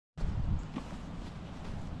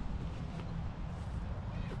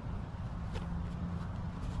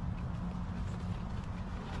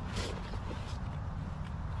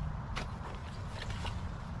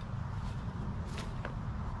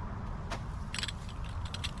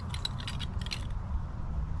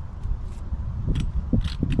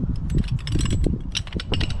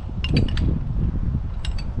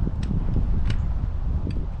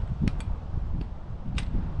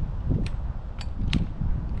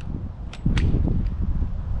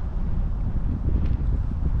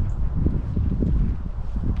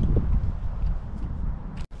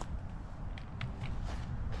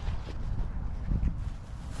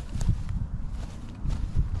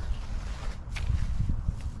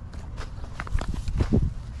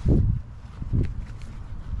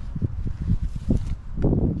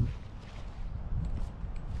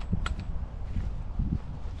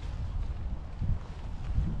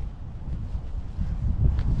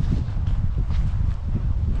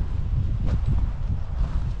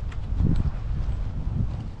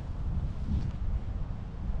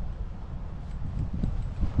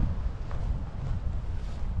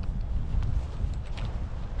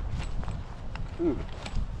Well,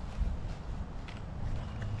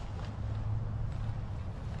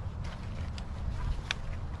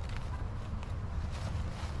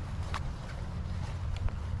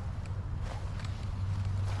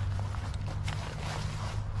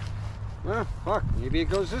 fuck, maybe it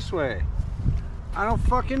goes this way. I don't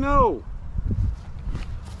fucking know.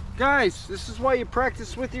 Guys, this is why you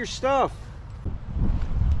practice with your stuff.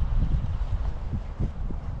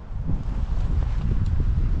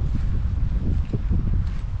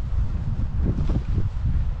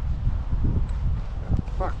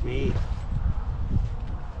 Fuck me.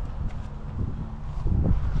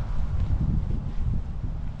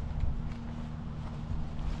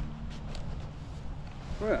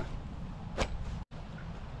 Yeah.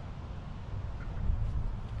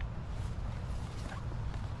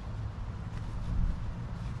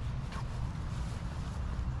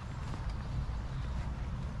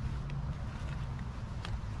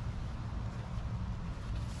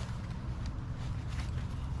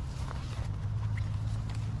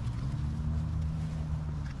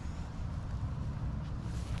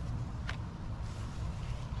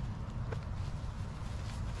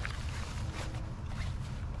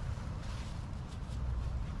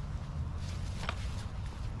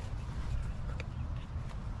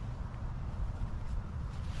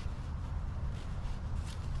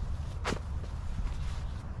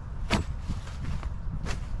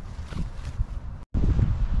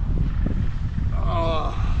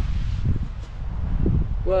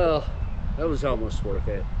 Well, that was almost worth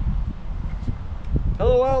it.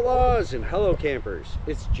 Hello Outlaws and hello campers,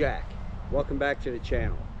 it's Jack. Welcome back to the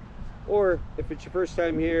channel. Or if it's your first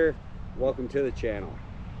time here, welcome to the channel.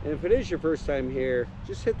 And if it is your first time here,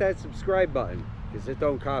 just hit that subscribe button, because it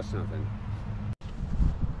don't cost nothing.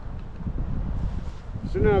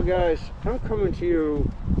 So now guys, I'm coming to you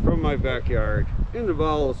from my backyard in the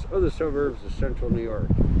bowels of the suburbs of central New York.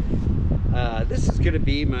 This is going to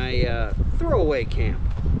be my throwaway camp.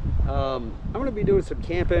 I'm going to be doing some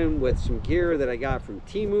camping with some gear that I got from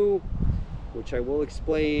Temu, which I will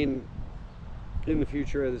explain in the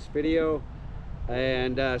future of this video,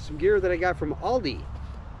 and some gear that I got from Aldi,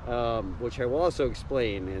 which I will also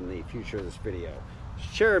explain in the future of this video. This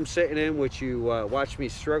chair I'm sitting in, which you watched me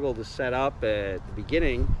struggle to set up at the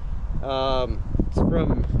beginning, it's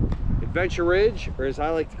from Adventure Ridge, or as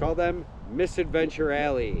I like to call them, Misadventure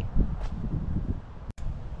Alley.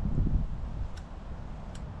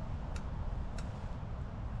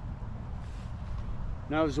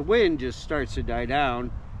 Now as the wind just starts to die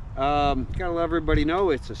down, gotta let everybody know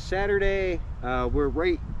it's a Saturday. We're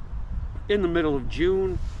right in the middle of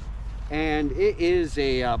June, and it is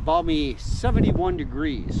a balmy 71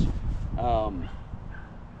 degrees. Oh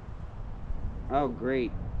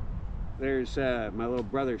great, there's my little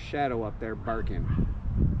brother's shadow up there barking.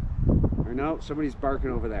 Or no, somebody's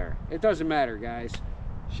barking over there. It doesn't matter, guys.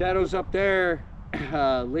 Shadow's up there.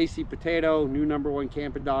 Lacy Potato, new #1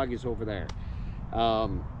 camping dog, is over there.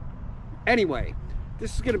 Anyway,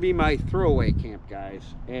 this is going to be my throwaway camp, guys,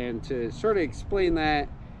 and to sort of explain that,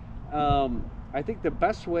 I think the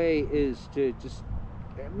best way is to just,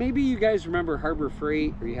 maybe you guys remember Harbor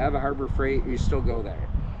Freight, or you have a Harbor Freight, or you still go there.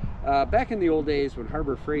 Back in the old days when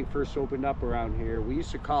Harbor Freight first opened up around here, we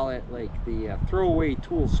used to call it like the throwaway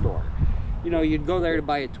tool store. You know, you'd go there to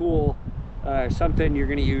buy a tool, something you're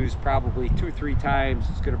going to use probably 2-3 times,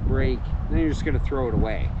 it's going to break, and then you're just going to throw it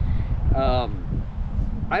away.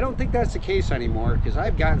 I don't think that's the case anymore, because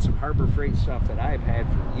I've gotten some Harbor Freight stuff that I've had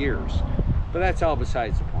for years, but that's all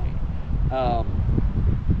besides the point.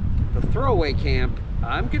 The throwaway camp,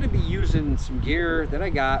 I'm going to be using some gear that I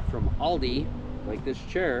got from Aldi, like this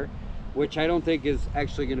chair, which I don't think is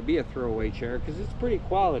actually going to be a throwaway chair, because it's pretty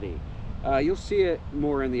quality. You'll see it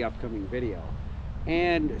more in the upcoming video.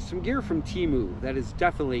 And some gear from Temu that is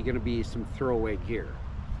definitely going to be some throwaway gear.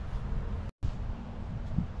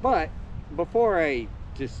 But before I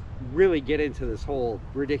just really get into this whole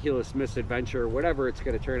ridiculous misadventure, whatever it's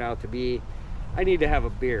going to turn out to be, I need to have a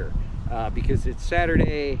beer, because it's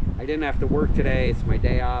Saturday. I didn't have to work today. It's my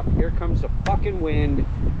day off. Here comes the fucking wind.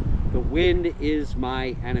 The wind is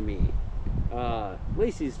my enemy.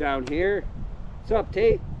 Lacey's down here. What's up,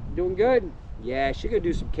 Tate? Doing good? Yeah, she's gonna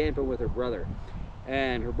do some camping with her brother,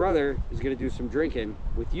 and her brother is gonna do some drinking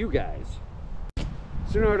with you guys.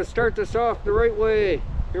 So now to start this off the right way,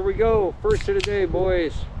 here we go. First of the day,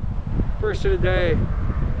 boys. First of the day.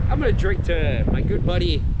 I'm gonna drink to my good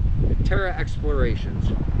buddy, Terra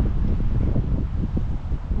Explorations.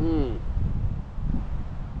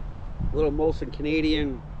 A little Molson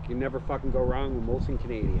Canadian. You can never fucking go wrong with Molson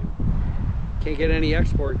Canadian. Can't get any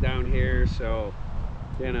export down here, so,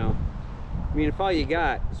 you know. I mean, if all you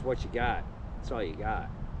got is what you got, That's all you got.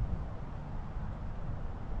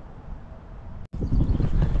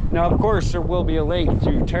 Now, of course, there will be a link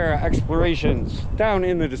to Terra Explorations down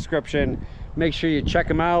in the description. Make sure you check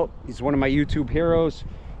him out. He's one of my YouTube heroes.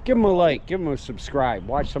 Give him a like, give him a subscribe,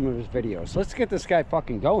 watch some of his videos. Let's get this guy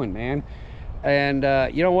fucking going, man. And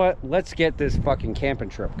you know what? Let's get this fucking camping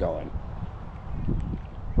trip going.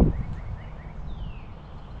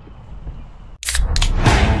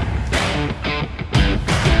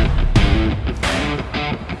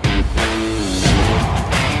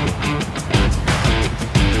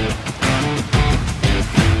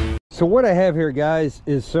 So what I have here, guys,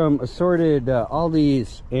 is some assorted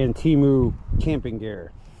Aldi's and Temu camping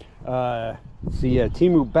gear. It's the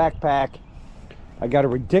Temu backpack. I got a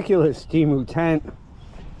ridiculous Temu tent.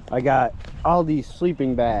 I got Aldi's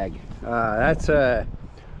sleeping bag. That's a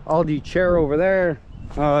Aldi chair over there.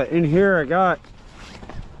 In here I got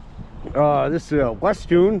this is a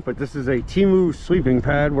Westune, but this is a Temu sleeping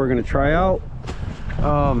pad we're gonna try out.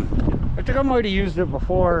 I think I might have used it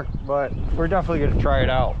before, but we're definitely gonna try it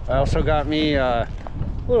out. I also got me a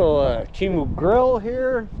little Temu grill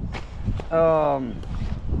here.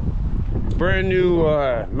 Brand new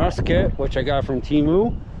musket, which I got from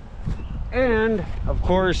Temu. And of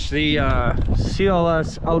course the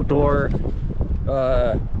CLS outdoor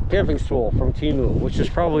camping stool from Temu, which is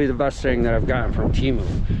probably the best thing that I've gotten from Temu.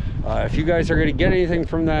 If you guys are gonna get anything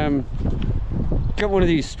from them, get one of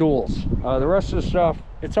these stools. The rest of the stuff,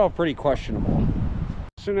 it's all pretty questionable.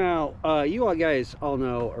 So now, you all guys all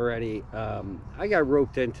know already, I got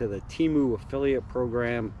roped into the Temu affiliate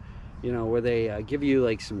program, you know, where they give you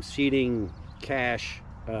like some seeding cash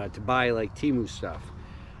to buy like Temu stuff.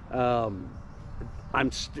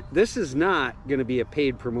 This is not going to be a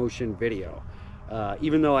paid promotion video,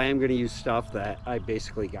 even though I am going to use stuff that I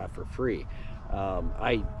basically got for free.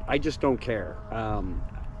 I just don't care.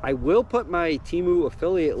 I will put my Temu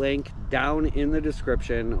affiliate link down in the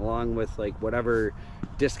description, along with like whatever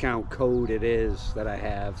discount code it is that I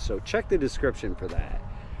have, so check the description for that.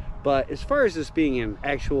 But as far as this being an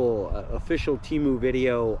actual official Temu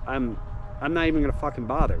video, I'm not even gonna fucking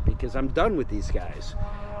bother, because I'm done with these guys.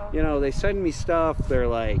 You know, they send me stuff, they're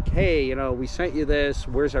like, hey, you know, we sent you this,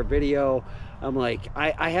 where's our video? I'm like,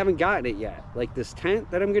 I haven't gotten it yet. Like this tent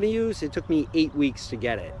that I'm gonna use, it took me 8 weeks to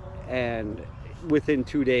get it, and within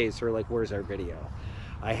 2 days they're like, where's our video?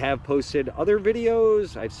 I have posted other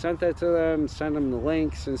videos, I've sent that to them, sent them the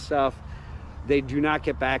links and stuff. They do not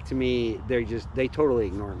get back to me. They totally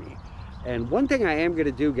ignore me. And one thing I am going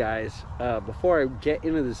to do, guys, before I get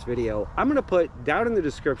into this video, I'm going to put down in the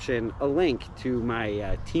description a link to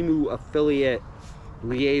my Temu affiliate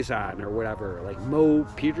liaison or whatever, like Mo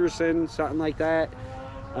Peterson, something like that.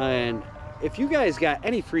 And if you guys got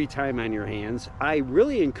any free time on your hands, I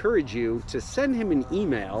really encourage you to send him an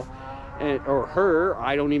email, or her,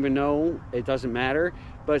 I don't even know, it doesn't matter,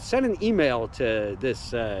 but send an email to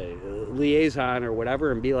this liaison or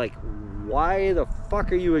whatever and be like, why the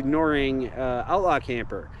fuck are you ignoring Outlaw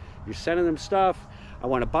Camper? You're sending them stuff, I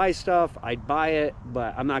want to buy stuff, I'd buy it,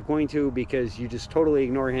 but I'm not going to, because you just totally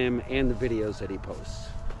ignore him and the videos that he posts.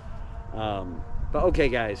 But okay,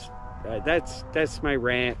 guys, that's my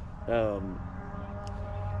rant.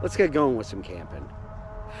 Let's get going with some camping.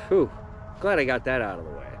 Whew, glad I got that out of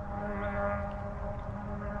the way.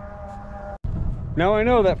 Now I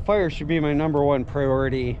know that fire should be my #1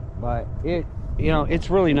 priority, but it's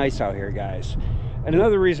really nice out here, guys. And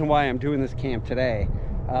another reason why I'm doing this camp today,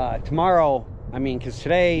 tomorrow, I mean, because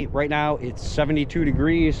today, right now, it's 72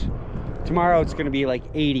 degrees. Tomorrow it's going to be like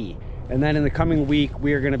 80. And then in the coming week,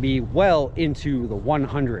 we are going to be well into the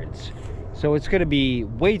 100s. So it's going to be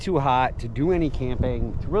way too hot to do any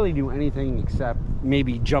camping, to really do anything except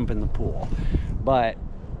maybe jump in the pool. But,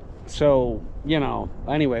 so, you know,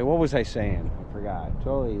 anyway, what was I saying? I forgot.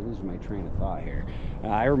 Totally losing my train of thought here.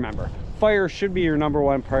 I remember. Fire should be your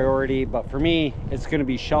 #1 priority, but for me, it's going to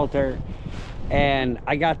be shelter. And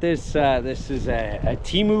I got this, this is a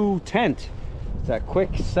Temu tent. It's a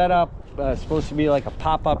quick setup, supposed to be like a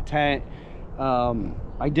pop-up tent.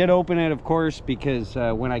 I did open it, of course, because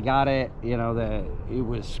when I got it, you know, it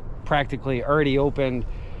was practically already opened.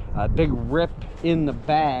 A big rip in the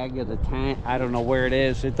bag of the tent. I don't know where it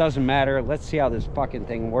is. It doesn't matter. Let's see how this fucking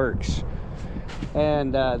thing works.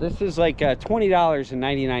 And this is like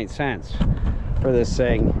 $20.99 for this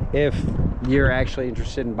thing, if you're actually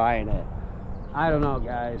interested in buying it. I don't know,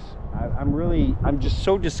 guys. I'm just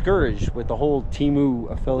so discouraged with the whole Temu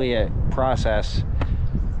affiliate process.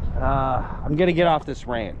 I'm gonna get off this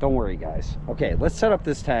rant, don't worry, guys. Okay, let's set up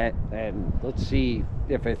this tent and let's see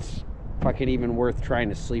if it's fucking even worth trying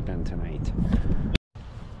to sleep in tonight.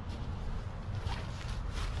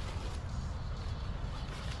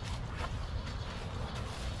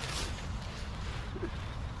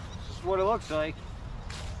 what it looks like.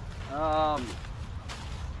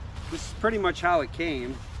 This is pretty much how it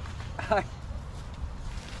came.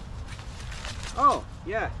 Oh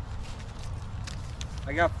yeah,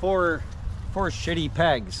 I got four shitty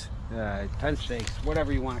pegs, tent stakes,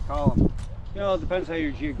 whatever you want to call them. You know, it depends on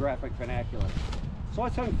your geographic vernacular. So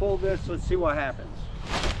let's unfold this. Let's see what happens.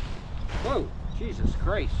 Whoa, Jesus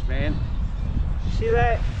Christ, man! See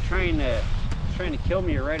that? Trying to kill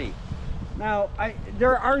me already. Now,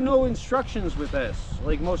 there are no instructions with this,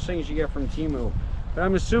 like most things you get from Temu. But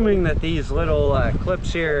I'm assuming that these little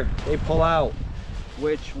clips here, they pull out,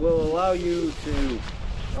 which will allow you to,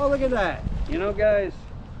 oh, look at that. You know, guys,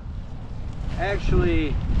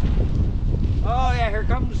 actually, oh yeah, here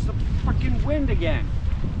comes the fucking wind again.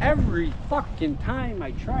 Every fucking time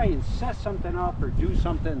I try and set something up or do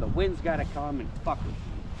something, the wind's gotta come and fuck with me.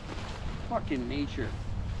 Fucking nature.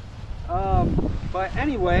 But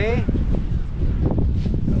anyway,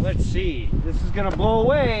 let's see. This is gonna blow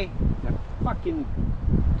away. That fucking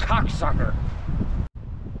cocksucker.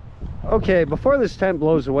 Okay, before this tent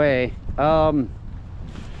blows away,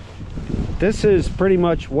 this is pretty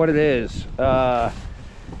much what it is. I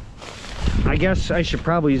guess I should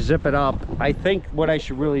probably zip it up. I think what I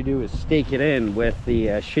should really do is stake it in with the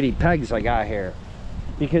shitty pegs I got here,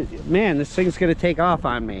 because man, this thing's gonna take off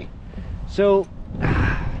on me. So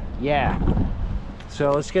yeah,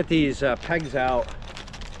 so let's get these pegs out.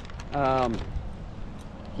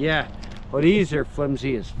 Yeah, well, these are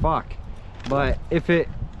flimsy as fuck, but if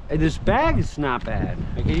this bag is not bad.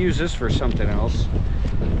 I could use this for something else.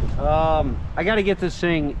 I got to get this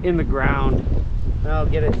thing in the ground, and I'll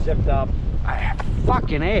get it zipped up.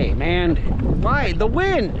 Fucking A, man. Why? The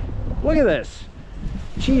wind. Look at this.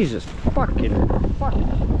 Jesus fucking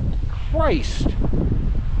Christ.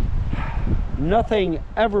 Nothing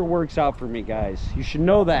ever works out for me, guys. You should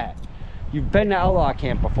know that. You've been to Outlaw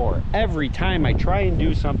Camp before. Every time I try and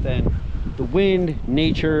do something, the wind,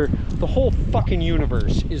 nature, the whole fucking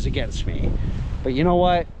universe is against me. But you know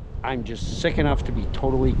what? I'm just sick enough to be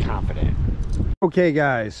totally confident. Okay,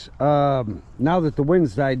 guys, now that the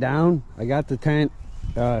wind's died down, I got the tent,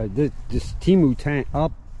 this Temu tent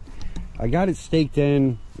up. I got it staked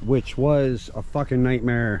in, which was a fucking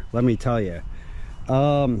nightmare, let me tell you.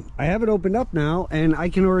 I have it opened up now, and I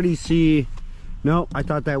can already see, no, I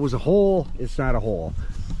thought that was a hole. It's not a hole.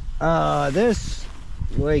 This,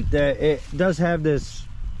 like, it does have this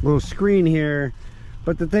little screen here,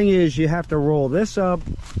 but the thing is, you have to roll this up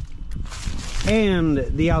and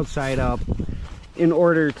the outside up in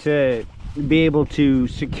order to be able to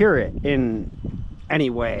secure it in any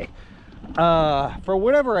way. For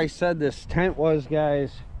whatever I said this tent was,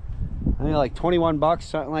 guys, I think like 21 bucks,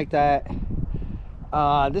 something like that.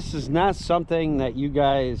 This is not something that you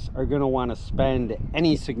guys are going to want to spend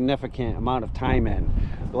any significant amount of time in,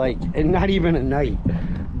 like, and not even a night.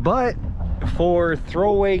 But for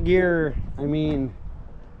throwaway gear, I mean,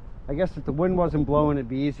 I guess if the wind wasn't blowing, it'd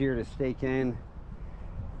be easier to stake in.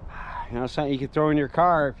 You know, something you could throw in your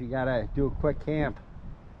car if you gotta do a quick camp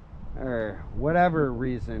or whatever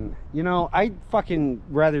reason. You know, I'd fucking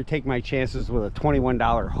rather take my chances with a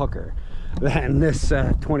 $21 hooker than this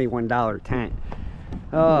 $21 tent.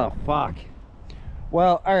 Oh fuck.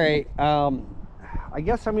 Well, all right, I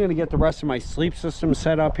guess I'm gonna get the rest of my sleep system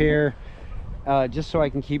set up here, just so I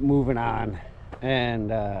can keep moving on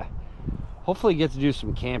and hopefully get to do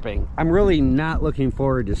some camping. I'm really not looking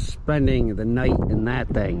forward to spending the night in that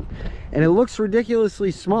thing, and it looks ridiculously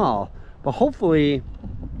small, but hopefully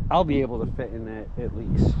I'll be able to fit in it at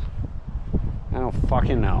least. I don't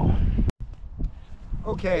fucking know.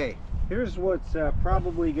 Okay, here's what's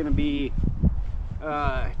probably gonna be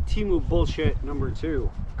Temu bullshit number 2.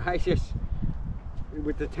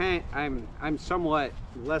 With the tent, I'm somewhat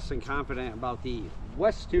less than confident about the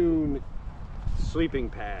Westune sleeping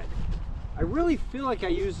pad. I really feel like I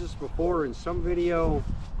used this before in some video.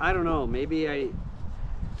 I don't know, maybe I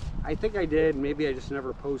think I did, maybe I just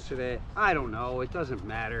never posted it. I don't know, it doesn't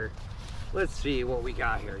matter. Let's see what we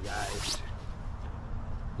got here, guys.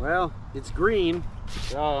 Well, it's green.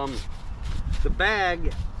 The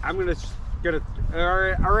bag, I'm gonna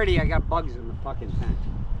already I got bugs in the fucking tent.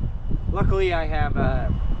 Luckily I have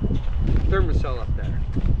a thermocell up there.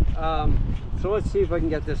 So let's see if I can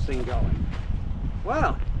get this thing going.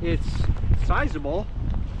 Well, it's sizable.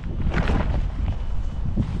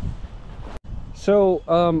 So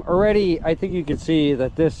already I think you can see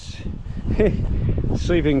that this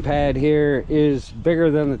sleeping pad here is bigger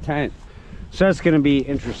than the tent, so that's going to be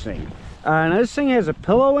interesting. Now this thing has a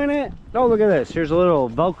pillow in it. Oh, look at this, here's a little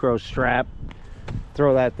Velcro strap,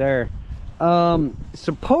 throw that there.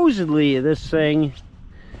 Supposedly this thing,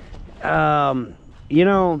 you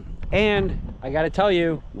know, And I gotta tell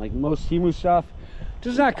you, like most Temu stuff,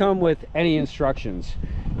 does not come with any instructions.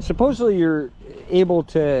 Supposedly you're able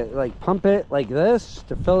to like pump it like this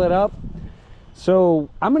to fill it up. So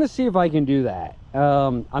I'm gonna see if I can do that.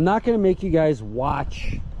 I'm not gonna make you guys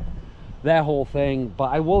watch that whole thing, but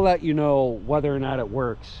I will let you know whether or not it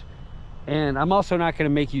works. And I'm also not gonna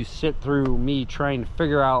make you sit through me trying to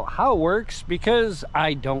figure out how it works, because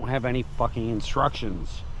I don't have any fucking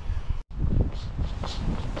instructions.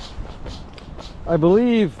 I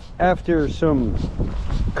believe after some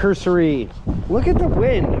cursory, look at the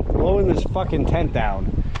wind blowing this fucking tent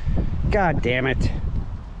down. God damn it.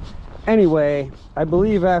 Anyway, I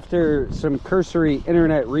believe after some cursory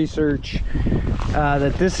internet research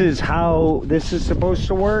that this is how this is supposed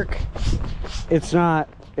to work. It's not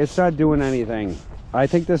doing anything. I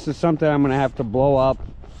think this is something I'm gonna have to blow up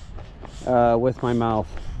with my mouth.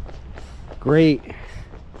 Great.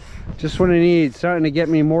 Just what I need, something to get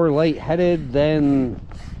me more lightheaded than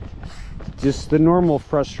just the normal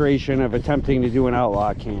frustration of attempting to do an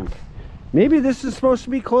outlaw camp. Maybe this is supposed to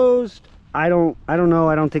be closed. I don't know.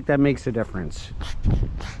 I don't think that makes a difference.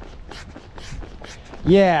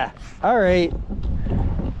 Yeah, all right.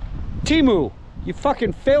 Temu, you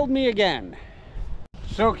fucking failed me again.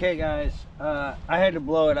 So, okay guys, I had to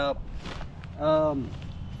blow it up.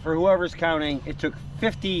 For whoever's counting, it took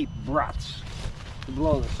 50 brats to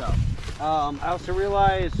blow this up. I also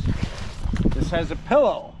realized this has a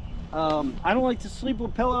pillow. I don't like to sleep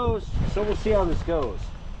with pillows, so we'll see how this goes.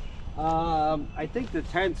 I think the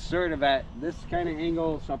tent's sort of at this kind of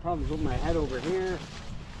angle, so I'll probably put my head over here.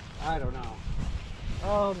 I don't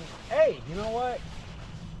know. Hey, you know what?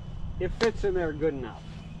 It fits in there good enough.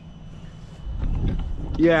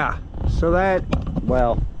 Yeah, so that,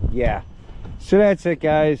 well, yeah. So that's it,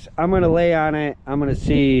 guys. I'm gonna lay on it. I'm gonna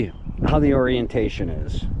see how the orientation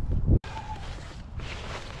is.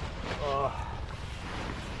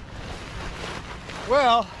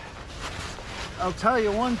 Well, I'll tell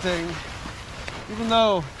you one thing. Even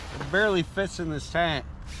though it barely fits in this tent,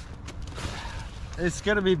 it's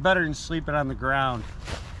gonna be better than sleeping on the ground.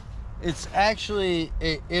 It's actually,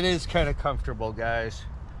 it is kind of comfortable, guys.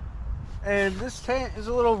 And this tent is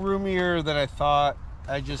a little roomier than I thought.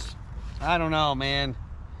 I don't know, man.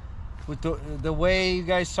 With the way you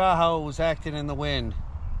guys saw how it was acting in the wind.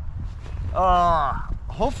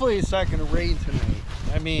 Hopefully it's not gonna rain tonight.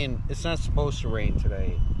 I mean, it's not supposed to rain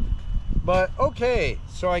today. But okay,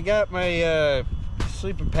 so I got my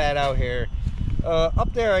sleeping pad out here.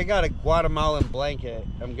 Up there I got a Guatemalan blanket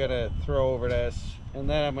I'm gonna throw over this, and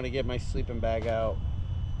then I'm gonna get my sleeping bag out.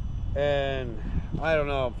 And I don't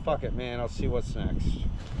know, fuck it, man, I'll see what's next.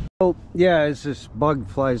 Oh yeah, as this bug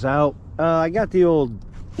flies out, I got the old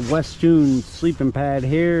Western sleeping pad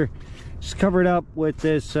here, just covered up with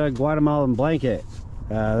this Guatemalan blanket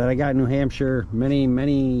that I got in New Hampshire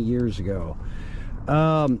many years ago.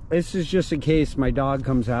 This is just in case my dog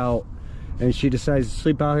comes out and she decides to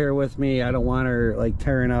sleep out here with me. I don't want her like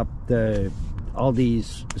tearing up the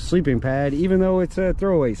Aldi's sleeping pad, even though it's a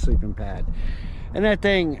throwaway sleeping pad. And that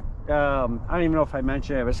thing, I don't even know if I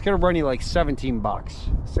mentioned it, but it's gonna run you like 17 bucks,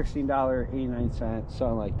 $16.89,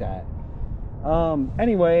 something like that.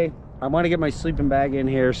 Anyway, I want to get my sleeping bag in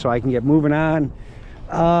here so I can get moving on.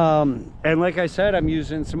 And like I said, I'm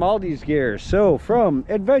using some Aldi's gear. So from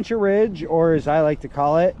Adventure Ridge, or as I like to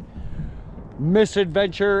call it,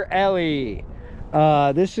 Misadventure Alley.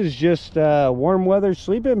 This is just a warm weather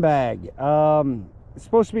sleeping bag. It's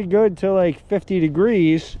supposed to be good till like 50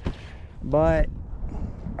 degrees, but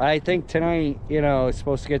I think tonight, you know, it's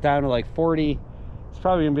supposed to get down to like 40. It's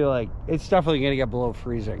probably gonna be like, it's definitely gonna get below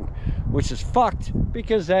freezing, which is fucked,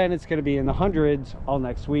 because then it's gonna be in the hundreds all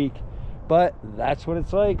next week. But that's what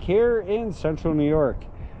it's like here in central New York.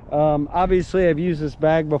 Obviously I've used this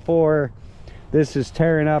bag before. This is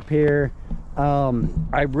tearing up here.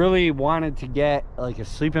 I really wanted to get like a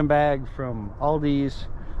sleeping bag from Aldi's.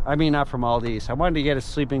 I mean, not from Aldi's. I wanted to get a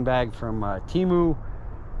sleeping bag from Temu,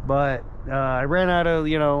 but I ran out of,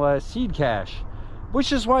 you know, seed cash,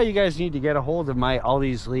 which is why you guys need to get a hold of my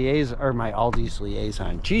Aldi's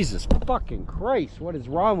liaison. Jesus fucking Christ, what is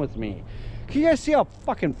wrong with me? Can you guys see how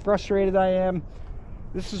fucking frustrated I am?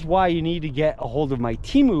 This is why you need to get a hold of my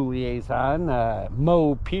Temu liaison,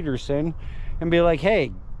 Mo Peterson, and be like,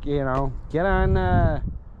 hey, you know, get on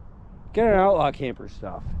Outlaw Camper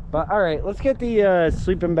stuff. But all right, let's get the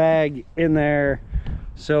sleeping bag in there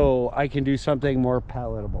so I can do something more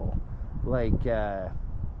palatable, like have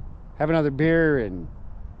another beer and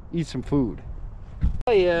eat some food.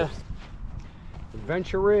 Oh yeah,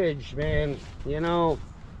 Adventure Ridge, man. You know,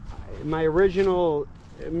 my original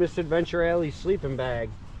Misadventure Alley sleeping bag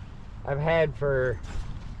I've had for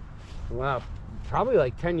well, probably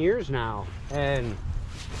like 10 years now, and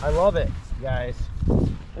I love it, guys.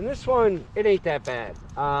 And this one, it ain't that bad.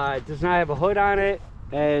 It does not have a hood on it,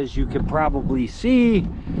 as you can probably see.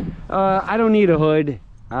 I don't need a hood,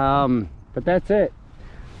 but that's it.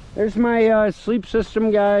 There's my sleep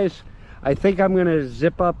system, guys. I think I'm gonna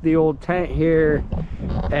zip up the old tent here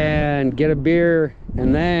and get a beer,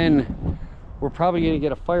 and then we're probably gonna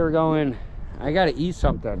get a fire going. I gotta eat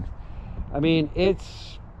something. I mean,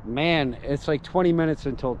 it's like 20 minutes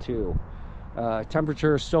until 2.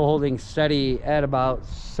 Temperature is still holding steady at about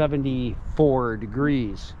 74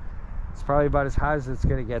 degrees. It's probably about as hot as it's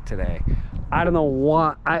gonna get today. I don't know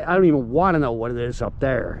what, I don't even want to know what it is up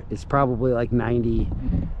there. It's probably like 90.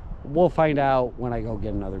 We'll find out when I go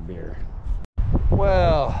get another beer.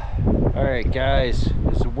 Well, all right, guys,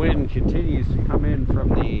 as the wind continues to come in from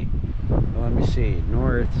the, well, let me see,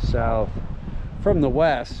 north, south, from the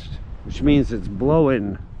west, which means it's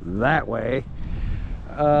blowing that way.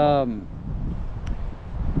 I'm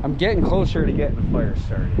getting closer to getting the fire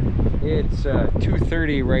started. It's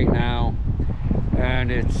 2:30 right now,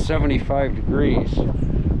 and it's 75 degrees.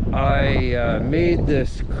 I made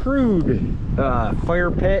this crude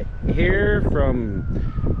fire pit here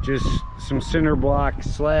from just some cinder block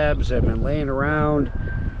slabs I've been laying around.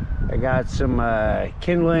 I got some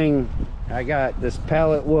kindling. I got this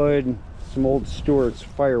pallet wood, some old Stewart's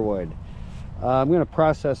firewood. I'm gonna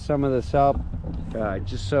process some of this up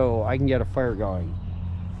just so I can get a fire going.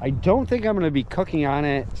 I don't think I'm gonna be cooking on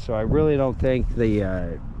it, so I really don't think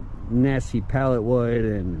the nasty pallet wood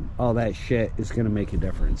and all that shit is gonna make a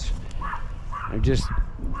difference.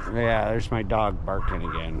 Yeah, there's my dog barking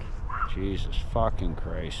again. Jesus fucking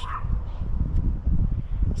Christ.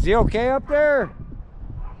 Is he okay up there?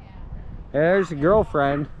 Yeah, there's the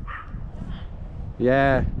girlfriend.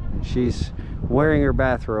 Yeah, she's wearing her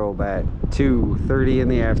bathrobe at 2:30 in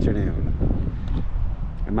the afternoon.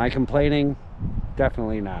 Am I complaining?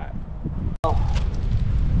 Definitely not.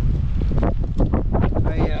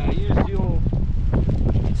 I used the old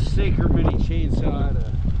Saker mini chainsaw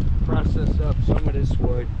to process up some of this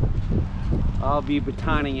wood. I'll be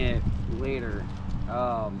batoning it later.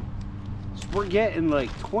 So we're getting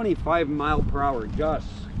like 25 mile/hour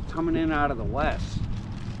gusts coming in out of the west.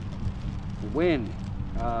 The wind.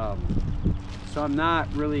 So I'm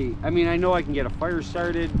not really, I mean, I know I can get a fire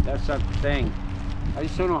started. That's not the thing. I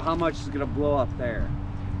just don't know how much is gonna blow up there.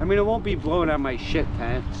 I mean, it won't be blowing on my shit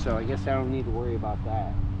tent, so I guess I don't need to worry about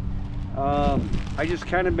that. I just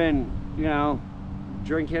kind of been, you know,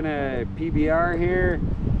 drinking a PBR here,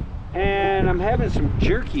 and I'm having some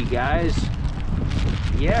jerky, guys.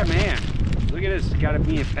 Yeah, man, look at this. Got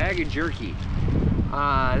me a bag of jerky.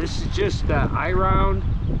 This is just eye round.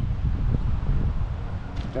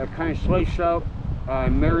 Kind of sliced up. I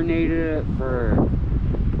marinated it for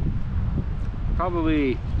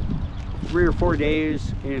probably 3 or 4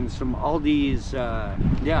 days in some Aldi's,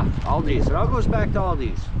 yeah, Aldi's. It all goes back to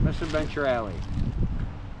Aldi's, Misadventure Alley.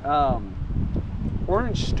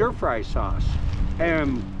 Orange stir-fry sauce,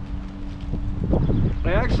 and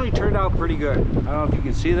it actually turned out pretty good. I don't know if you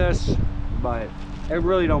can see this, but it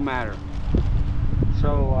really don't matter.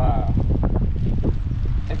 So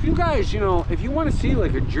if you guys, you know, if you want to see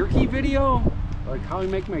like a jerky video, like how I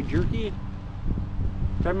make my jerky,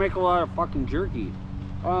 I make a lot of fucking jerky.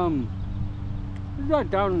 Leave that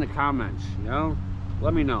down in the comments, you know,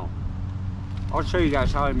 let me know. I'll show you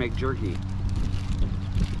guys how I make jerky.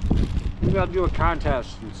 Maybe I'll do a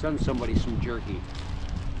contest and send somebody some jerky.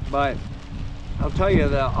 But I'll tell you,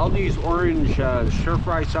 the Aldi's orange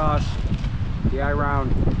stir-fry sauce, the eye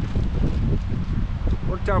round,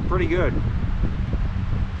 worked out pretty good.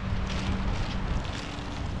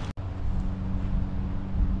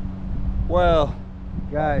 Well,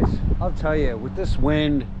 guys, I'll tell you, with this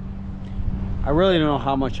wind, I really don't know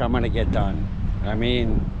how much I'm gonna get done. I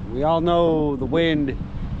mean, we all know the wind,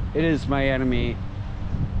 it is my enemy.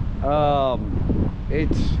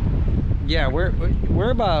 Yeah,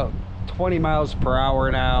 we're about 20 miles per hour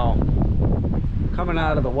now, coming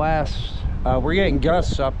out of the west. We're getting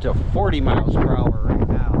gusts up to 40 miles per hour right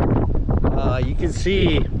now. You can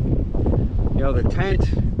see, you know, the tent.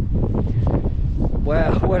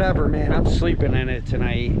 Well, whatever, man, I'm sleeping in it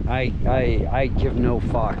tonight. I give no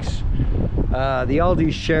fucks. The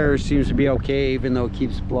Aldi share seems to be okay, even though it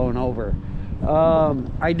keeps blowing over.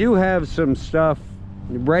 I do have some stuff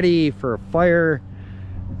ready for a fire,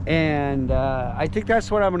 and I think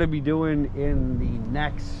that's what I'm going to be doing in the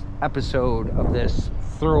next episode of this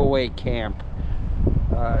Throwaway Camp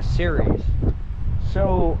series.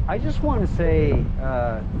 So I just want to say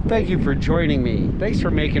thank you for joining me. Thanks for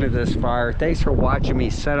making it this far. Thanks for watching me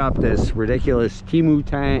set up this ridiculous Temu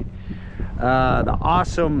tent. the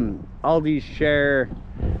awesome Aldi share,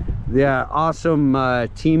 the awesome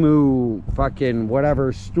Temu fucking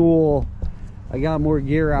whatever stool. I got more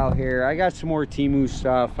gear out here. I got some more Temu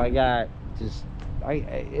stuff. I got just,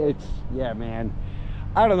 it's, yeah, man.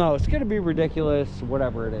 I don't know. It's going to be ridiculous,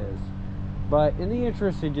 whatever it is. But in the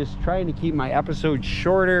interest of just trying to keep my episodes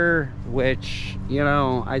shorter, which, you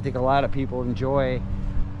know, I think a lot of people enjoy,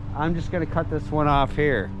 I'm just going to cut this one off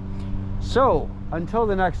here. So, until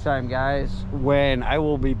the next time, guys, when I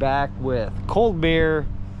will be back with cold beer.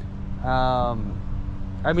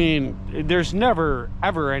 I mean, there's never,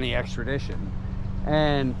 ever any extradition.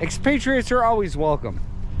 And expatriates are always welcome.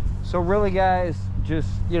 So really, guys, just,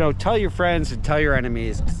 you know, tell your friends and tell your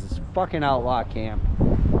enemies, because it's fucking Outlaw Camp.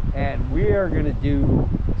 And we are going to do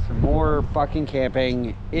some more fucking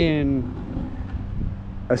camping in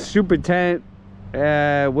a stupid tent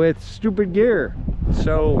with stupid gear.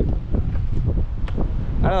 So,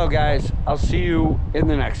 I don't know, guys. I'll see you in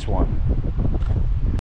the next one.